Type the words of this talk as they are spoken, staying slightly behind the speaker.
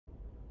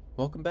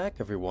Welcome back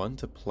everyone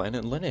to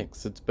Planet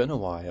Linux. It's been a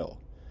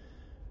while.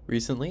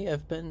 Recently,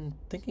 I've been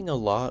thinking a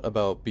lot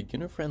about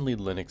beginner-friendly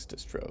Linux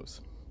distros,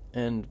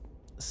 and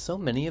so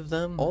many of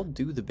them all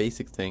do the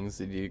basic things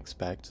that you'd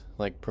expect,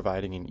 like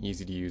providing an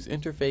easy-to-use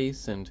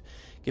interface and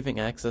giving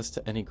access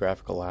to any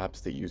graphical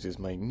apps that users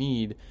might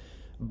need,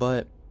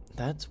 but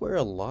that's where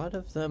a lot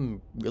of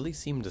them really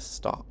seem to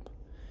stop.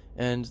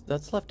 And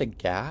that's left a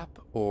gap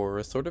or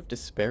a sort of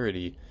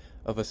disparity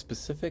of a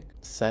specific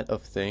set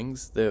of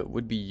things that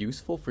would be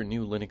useful for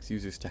new Linux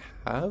users to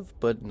have,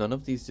 but none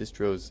of these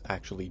distros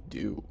actually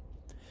do.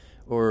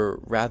 Or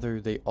rather,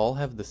 they all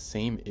have the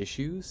same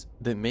issues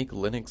that make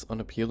Linux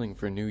unappealing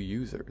for new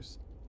users.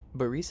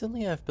 But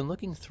recently I've been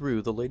looking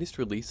through the latest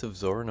release of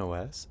Zorin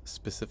OS,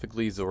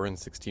 specifically Zorin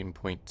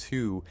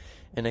 16.2,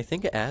 and I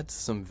think it adds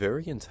some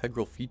very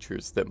integral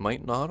features that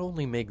might not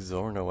only make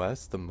Zorin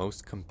OS the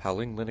most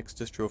compelling Linux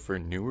distro for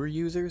newer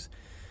users,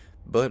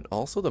 but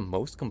also the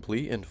most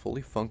complete and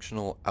fully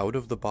functional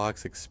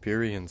out-of-the-box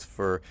experience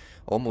for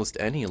almost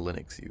any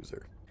Linux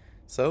user.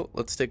 So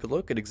let's take a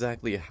look at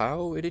exactly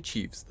how it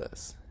achieves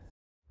this.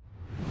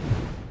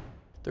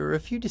 There are a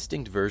few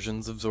distinct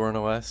versions of Zorin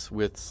OS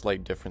with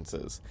slight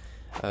differences.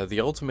 The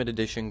Ultimate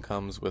Edition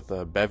comes with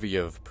a bevy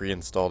of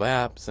pre-installed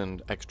apps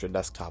and extra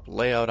desktop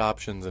layout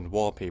options and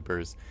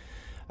wallpapers.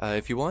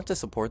 If you want to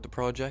support the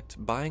project,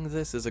 buying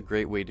this is a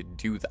great way to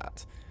do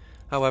that.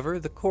 However,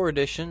 the Core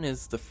Edition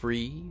is the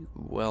free,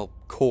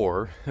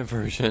 core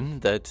version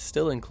that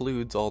still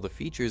includes all the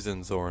features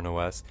in Zorin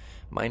OS,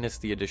 minus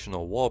the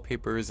additional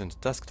wallpapers and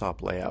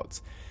desktop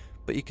layouts,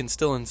 but you can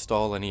still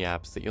install any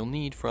apps that you'll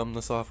need from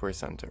the Software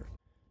Center.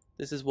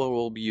 This is what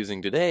we'll be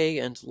using today,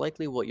 and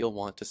likely what you'll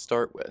want to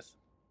start with.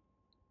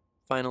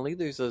 Finally,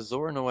 there's a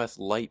Zorin OS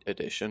Lite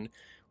edition,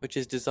 which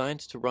is designed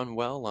to run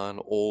well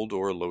on old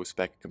or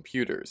low-spec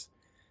computers.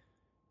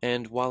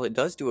 And while it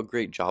does do a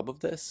great job of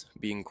this,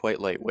 being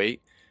quite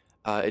lightweight,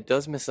 it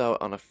does miss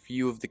out on a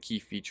few of the key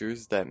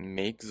features that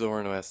make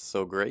Zorin OS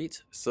so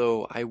great,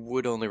 so I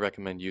would only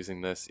recommend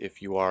using this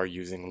if you are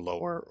using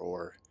lower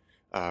or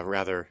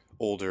rather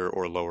older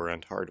or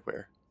lower-end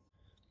hardware.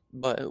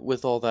 But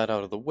with all that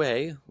out of the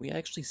way, we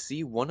actually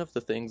see one of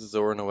the things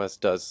Zorin OS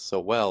does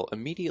so well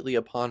immediately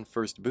upon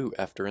first boot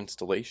after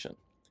installation.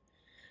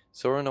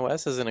 Zorin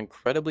OS is an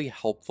incredibly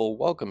helpful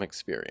welcome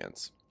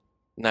experience.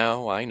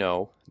 Now, I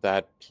know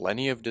that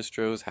plenty of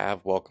distros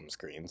have welcome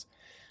screens,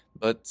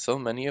 but so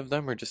many of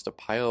them are just a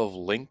pile of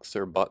links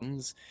or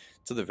buttons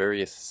to the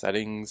various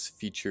settings,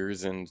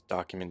 features, and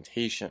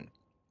documentation.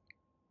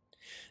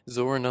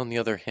 Zorin, on the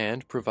other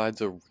hand,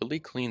 provides a really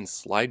clean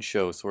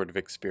slideshow sort of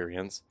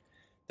experience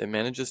that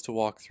manages to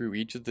walk through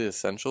each of the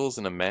essentials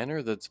in a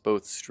manner that's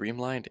both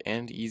streamlined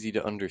and easy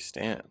to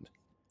understand.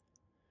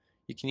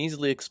 You can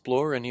easily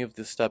explore any of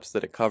the steps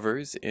that it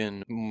covers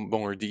in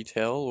more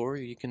detail, or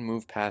you can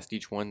move past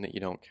each one that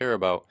you don't care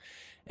about,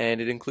 and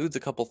it includes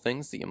a couple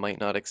things that you might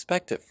not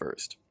expect at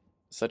first,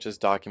 such as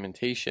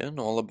documentation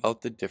all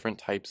about the different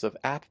types of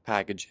app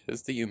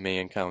packages that you may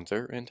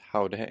encounter and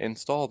how to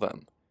install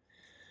them.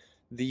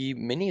 The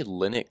many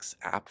Linux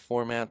app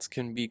formats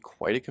can be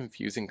quite a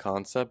confusing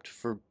concept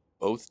for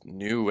both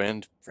new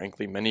and,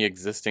 frankly, many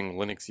existing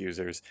Linux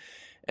users,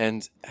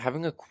 and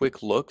having a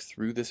quick look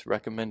through this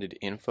recommended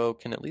info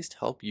can at least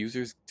help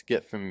users to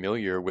get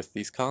familiar with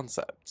these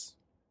concepts.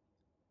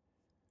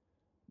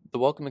 The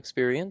welcome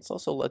experience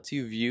also lets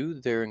you view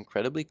their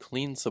incredibly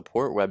clean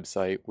support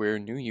website where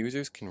new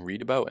users can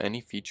read about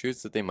any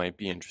features that they might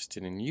be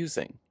interested in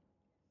using.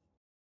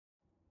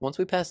 Once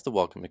we pass the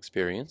welcome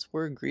experience,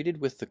 we're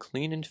greeted with the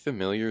clean and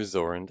familiar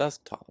Zorin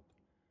desktop.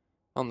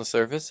 On the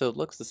surface, it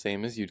looks the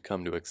same as you'd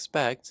come to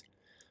expect,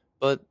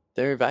 but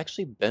there have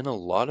actually been a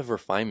lot of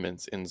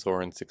refinements in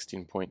Zorin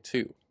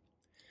 16.2.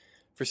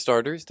 For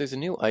starters, there's a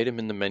new item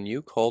in the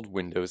menu called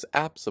Windows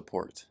App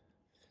Support.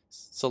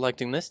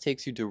 Selecting this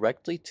takes you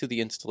directly to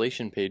the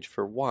installation page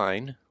for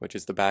Wine, which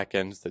is the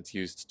backend that's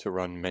used to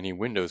run many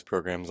Windows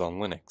programs on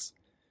Linux.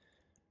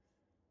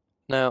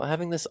 Now,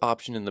 having this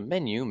option in the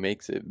menu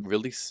makes it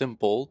really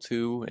simple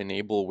to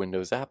enable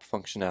Windows app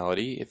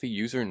functionality if a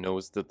user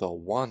knows that they'll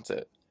want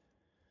it.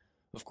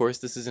 Of course,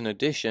 this is in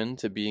addition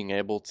to being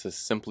able to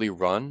simply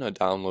run a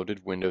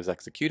downloaded Windows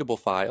executable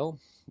file,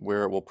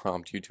 where it will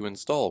prompt you to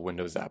install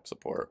Windows App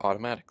Support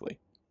automatically.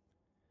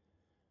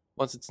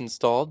 Once it's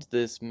installed,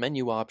 this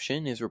menu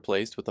option is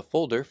replaced with a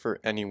folder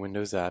for any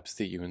Windows apps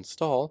that you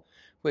install,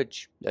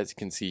 which, as you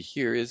can see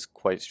here, is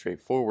quite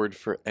straightforward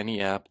for any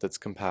app that's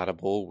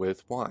compatible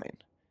with Wine.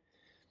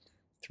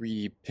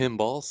 3D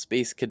Pinball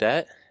Space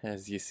Cadet,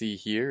 as you see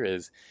here,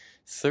 is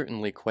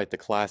certainly quite the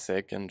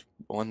classic, and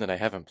one that I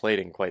haven't played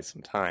in quite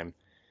some time.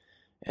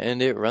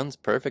 And it runs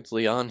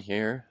perfectly on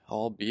here,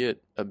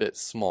 albeit a bit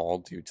small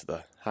due to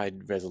the high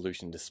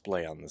resolution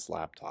display on this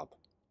laptop.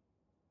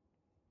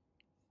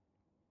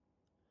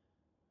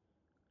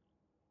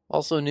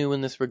 Also new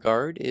in this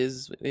regard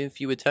is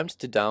if you attempt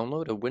to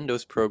download a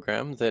Windows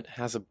program that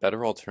has a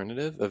better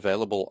alternative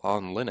available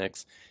on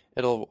Linux,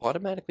 it'll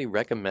automatically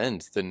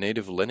recommend the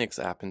native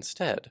Linux app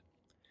instead.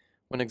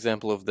 One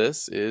example of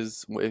this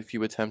is if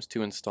you attempt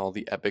to install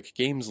the Epic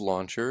Games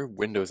Launcher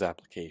Windows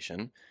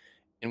application,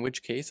 in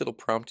which case it'll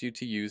prompt you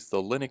to use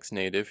the Linux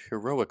native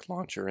Heroic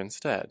Launcher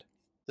instead.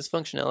 This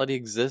functionality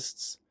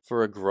exists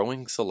for a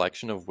growing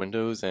selection of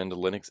Windows and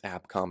Linux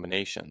app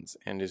combinations,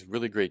 and is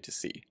really great to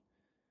see.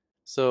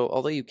 So,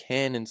 although you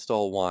can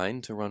install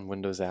Wine to run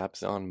Windows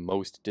apps on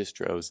most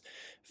distros,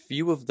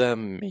 few of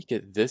them make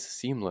it this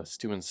seamless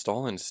to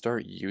install and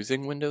start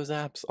using Windows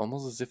apps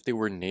almost as if they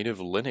were native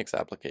Linux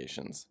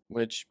applications,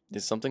 which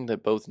is something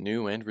that both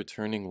new and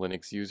returning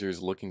Linux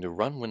users looking to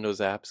run Windows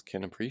apps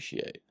can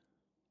appreciate.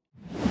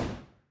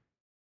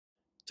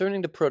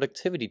 Turning to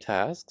productivity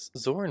tasks,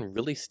 Zorin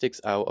really sticks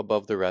out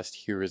above the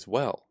rest here as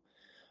well.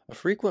 A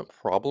frequent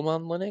problem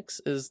on Linux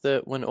is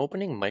that when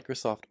opening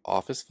Microsoft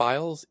Office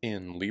files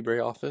in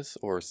LibreOffice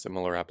or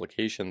similar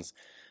applications,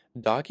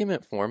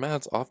 document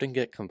formats often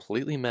get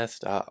completely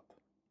messed up.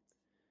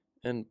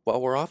 And while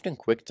we're often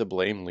quick to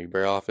blame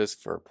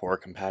LibreOffice for poor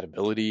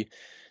compatibility,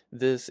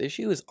 this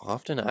issue is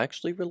often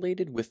actually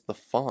related with the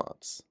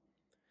fonts.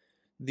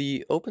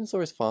 The open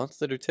source fonts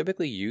that are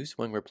typically used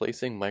when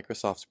replacing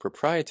Microsoft's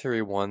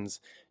proprietary ones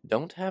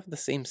don't have the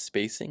same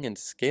spacing and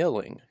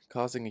scaling,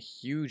 causing a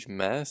huge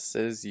mess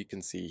as you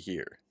can see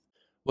here.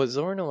 What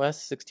Zorin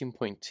OS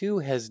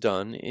 16.2 has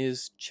done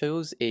is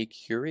chose a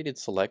curated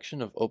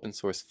selection of open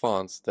source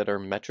fonts that are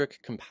metric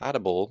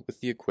compatible with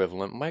the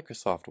equivalent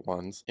Microsoft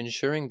ones,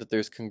 ensuring that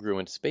there's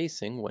congruent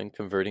spacing when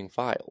converting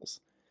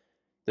files.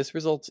 This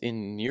results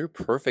in near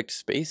perfect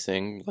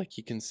spacing like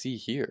you can see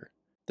here.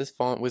 This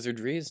font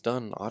wizardry is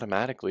done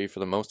automatically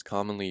for the most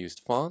commonly used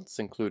fonts,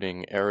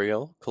 including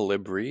Arial,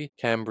 Calibri,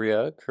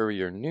 Cambria,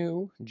 Courier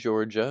New,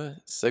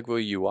 Georgia,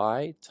 Segway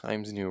UI,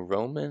 Times New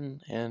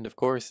Roman, and of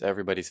course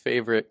everybody's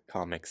favorite,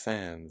 Comic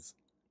Sans.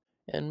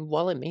 And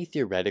while it may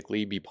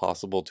theoretically be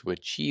possible to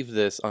achieve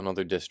this on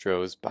other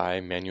distros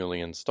by manually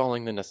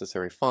installing the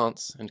necessary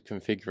fonts and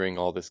configuring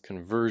all this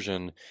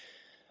conversion,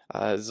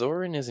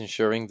 Zorin is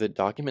ensuring that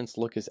documents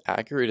look as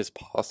accurate as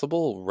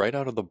possible right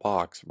out of the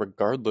box,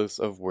 regardless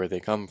of where they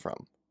come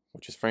from,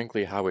 which is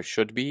frankly how it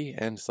should be,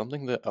 and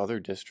something that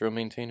other distro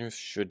maintainers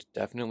should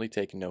definitely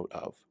take note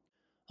of.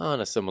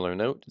 On a similar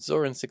note,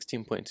 Zorin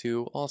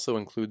 16.2 also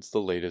includes the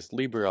latest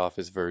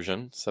LibreOffice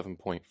version,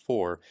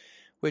 7.4,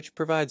 which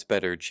provides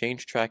better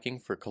change tracking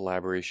for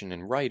collaboration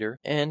in Writer,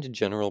 and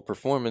general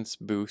performance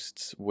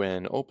boosts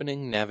when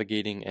opening,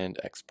 navigating, and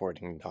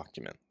exporting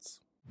documents.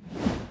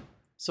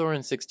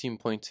 Zorin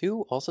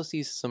 16.2 also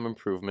sees some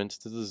improvements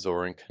to the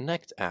Zorin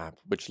Connect app,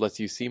 which lets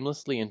you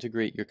seamlessly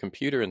integrate your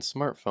computer and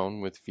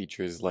smartphone with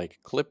features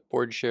like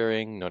clipboard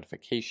sharing,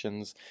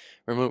 notifications,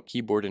 remote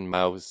keyboard and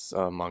mouse,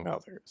 among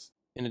others.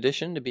 In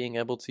addition to being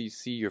able to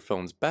see your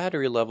phone's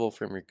battery level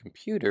from your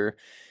computer,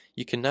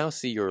 you can now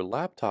see your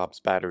laptop's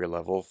battery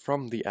level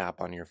from the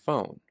app on your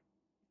phone.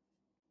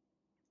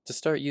 To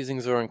start using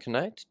Zorin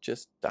Connect,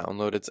 just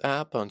download its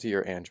app onto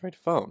your Android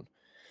phone.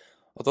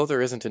 Although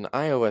there isn't an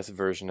iOS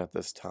version at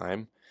this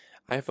time,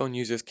 iPhone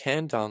users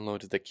can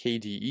download the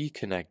KDE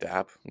Connect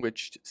app,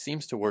 which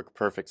seems to work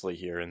perfectly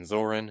here in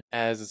Zorin,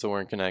 as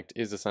Zorin Connect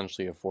is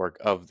essentially a fork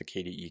of the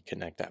KDE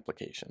Connect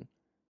application.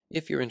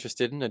 If you're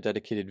interested in a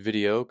dedicated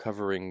video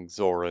covering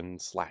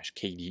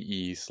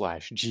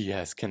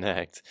Zorin/KDE/GS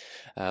Connect,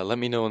 let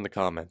me know in the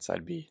comments.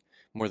 I'd be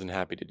more than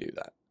happy to do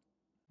that.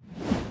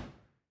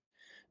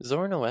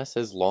 Zorin OS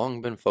has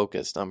long been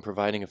focused on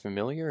providing a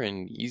familiar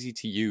and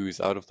easy-to-use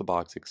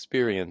out-of-the-box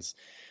experience,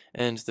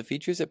 and the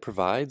features it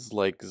provides,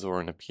 like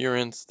Zorin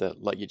Appearance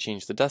that let you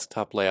change the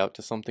desktop layout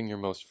to something you're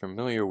most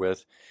familiar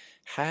with,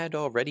 had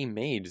already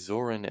made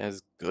Zorin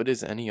as good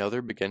as any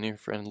other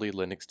beginner-friendly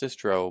Linux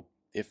distro,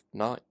 if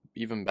not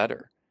even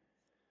better.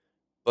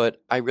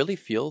 But I really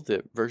feel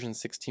that version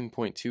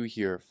 16.2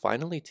 here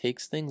finally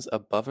takes things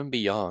above and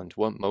beyond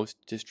what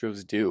most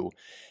distros do,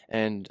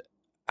 and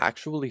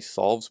actually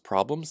solves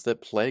problems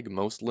that plague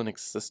most Linux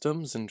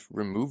systems and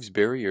removes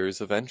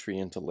barriers of entry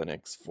into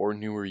Linux for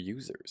newer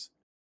users.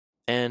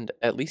 And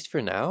at least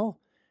for now,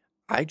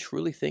 I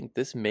truly think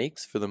this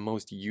makes for the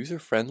most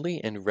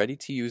user-friendly and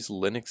ready-to-use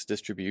Linux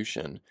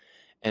distribution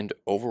and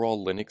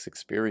overall Linux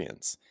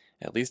experience,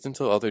 at least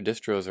until other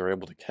distros are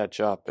able to catch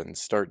up and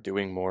start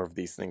doing more of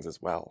these things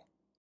as well.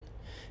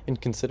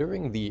 And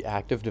considering the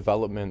active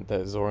development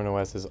that Zorin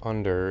OS is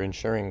under,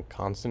 ensuring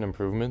constant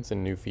improvements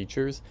and new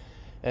features,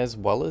 as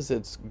well as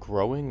its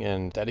growing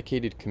and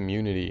dedicated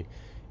community,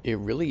 it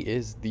really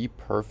is the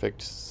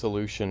perfect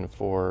solution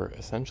for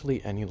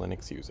essentially any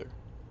Linux user.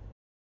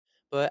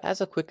 But as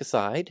a quick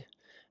aside,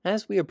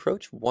 as we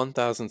approach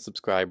 1,000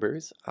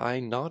 subscribers, I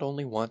not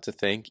only want to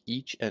thank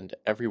each and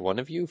every one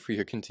of you for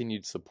your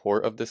continued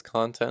support of this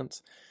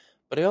content,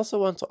 but I also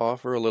want to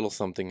offer a little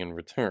something in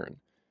return.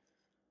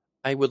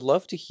 I would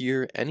love to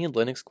hear any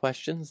Linux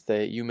questions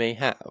that you may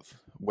have,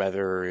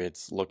 whether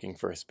it's looking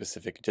for a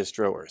specific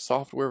distro or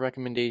software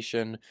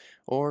recommendation,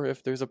 or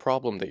if there's a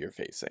problem that you're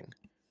facing.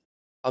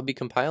 I'll be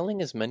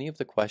compiling as many of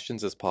the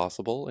questions as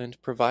possible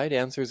and provide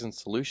answers and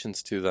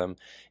solutions to them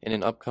in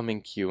an upcoming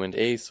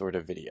Q&A sort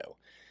of video,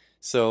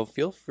 so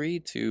feel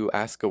free to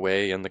ask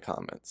away in the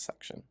comments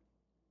section.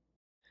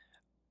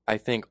 I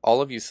thank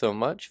all of you so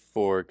much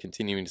for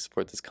continuing to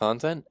support this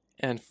content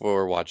and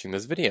for watching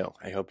this video.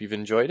 I hope you've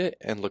enjoyed it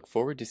and look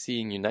forward to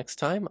seeing you next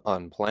time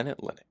on Planet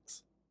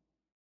Linux.